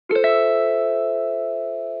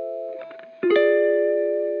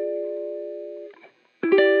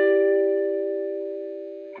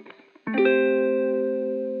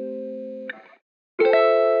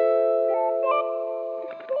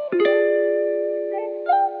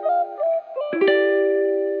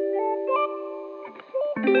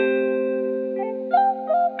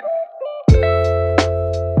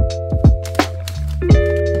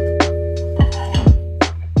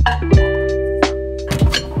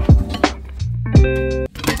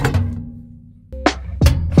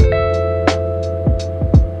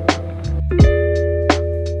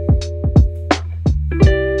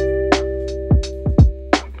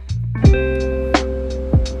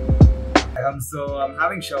So I'm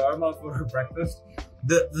having shawarma for breakfast.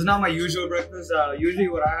 This is not my usual breakfast. Usually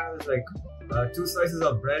what I have is like 2 slices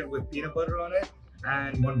of bread with peanut butter on it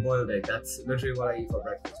and 1 boiled egg. That's literally what I eat for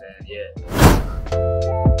breakfast, and yeah.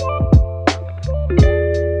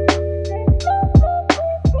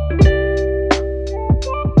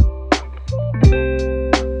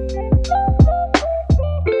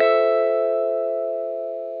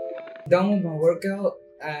 Done with my workout,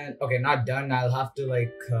 and okay, not done. I'll have to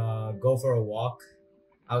like go for a walk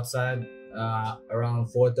outside around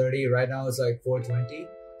 4:30. Right now it's like 4:20.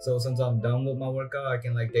 So since I'm done with my workout, I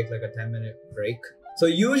can like take like a 10-minute break. So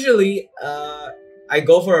usually I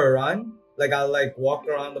go for a run. Like I'll like walk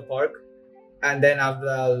around the park, and then after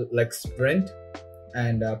that I'll like sprint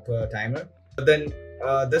and put a timer. But then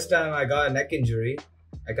this time I got a neck injury.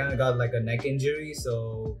 I kind of got like a neck injury,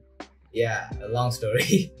 so yeah, a long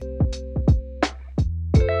story.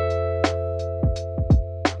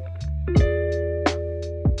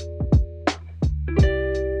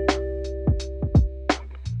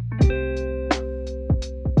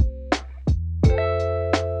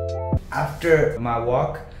 After my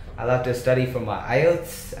walk, I'll have to study for my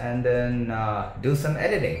IELTS and then do some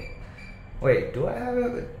editing. Wait, do I have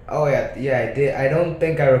it? Oh yeah, I did. I don't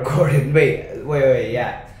think I recorded. Wait,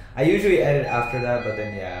 yeah. I usually edit after that, but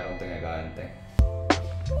then yeah, I don't think I got anything.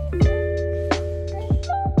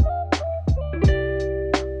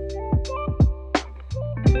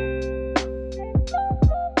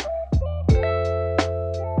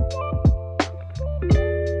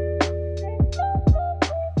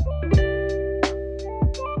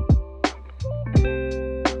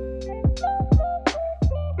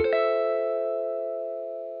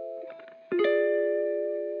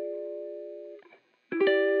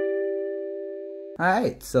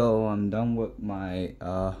 Alright, so I'm done with my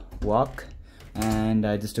walk and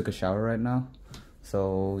I just took a shower right now.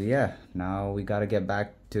 So yeah, now we gotta get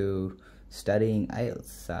back to studying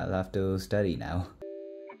IELTS. I'll have to study now.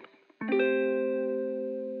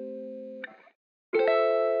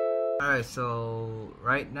 Alright, so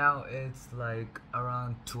right now it's like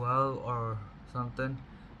around 12 or something,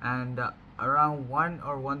 and around 1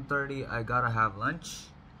 or 1:30 I gotta have lunch,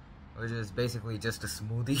 which is basically just a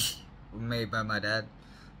smoothie made by my dad.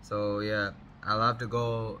 So yeah, I'll have to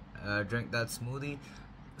go drink that smoothie.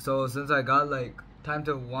 So since I got like time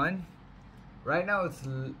till 1, right now it's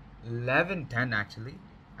 11:10 actually.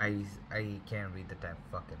 I can't read the time,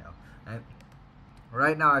 fucking hell. And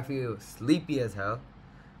right now I feel sleepy as hell,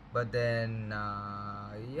 but then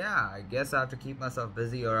yeah, I guess I have to keep myself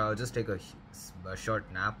busy, or I'll just take a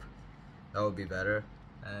short nap. That would be better.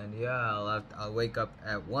 And yeah, I'll wake up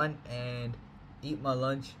at 1 and eat my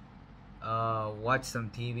lunch, watch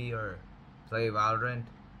some TV or play Valorant,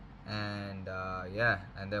 and yeah,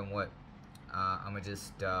 and then what? I'm gonna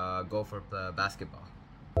just go for basketball.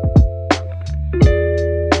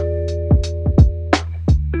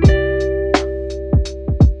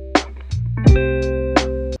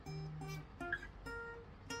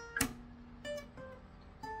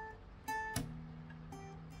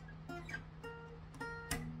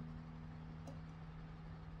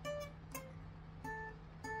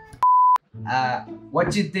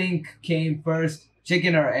 What you think came first,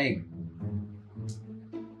 chicken or egg?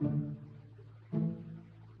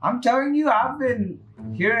 I'm telling you, I've been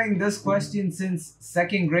hearing this question since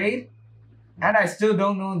 2nd grade, and I still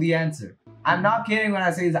don't know the answer. I'm not kidding when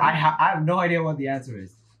I say this. I have no idea what the answer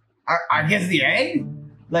is. I guess the egg?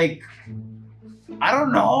 Like, I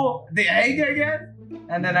don't know. The egg, I guess?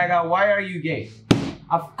 And then I got, why are you gay?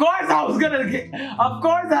 Of course I was gonna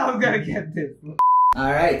get this.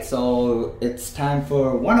 Alright, so it's time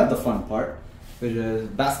for one of the fun part, which is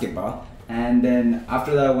basketball. And then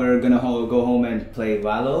after that we're gonna go home and play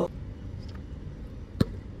Valo.